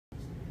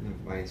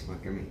body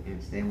smoke.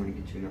 And today I want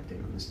to get you an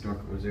update on this door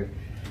closer.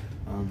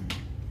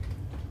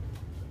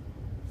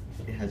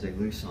 It has a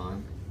loose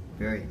on,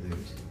 very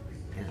loose,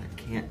 and I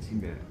can't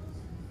seem to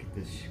get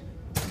this.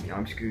 The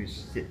arm screw is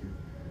sitting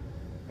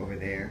over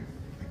there.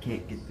 I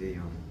can't get the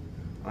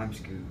arm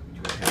screw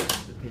to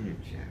attach to the pinion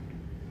shaft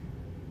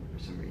for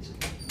some reason.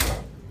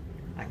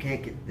 I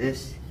can't get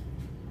this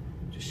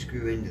to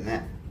screw into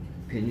that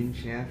pinion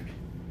shaft.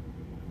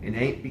 It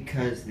ain't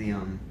because the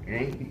it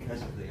ain't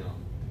because of the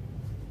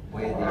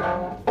way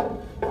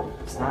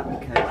it's not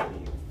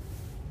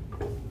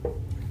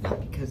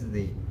because of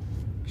the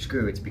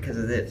screw, it's because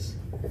of this.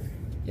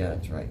 Yeah,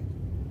 that's right.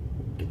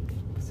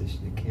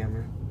 Position the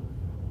camera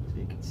so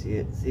you can see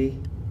it. See?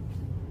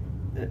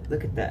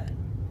 Look at that.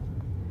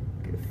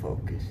 Get a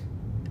focus.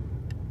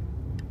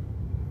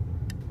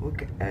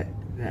 Look at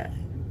that.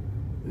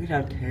 Look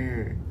at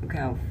look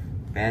how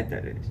bad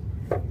that is.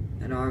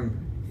 That arm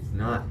is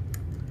not.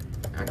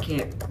 I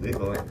can't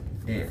wiggle it.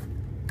 Damn.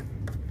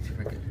 See if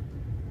I can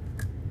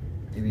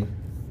maybe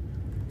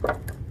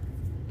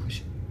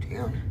push it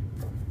down.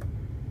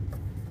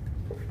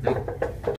 Nope.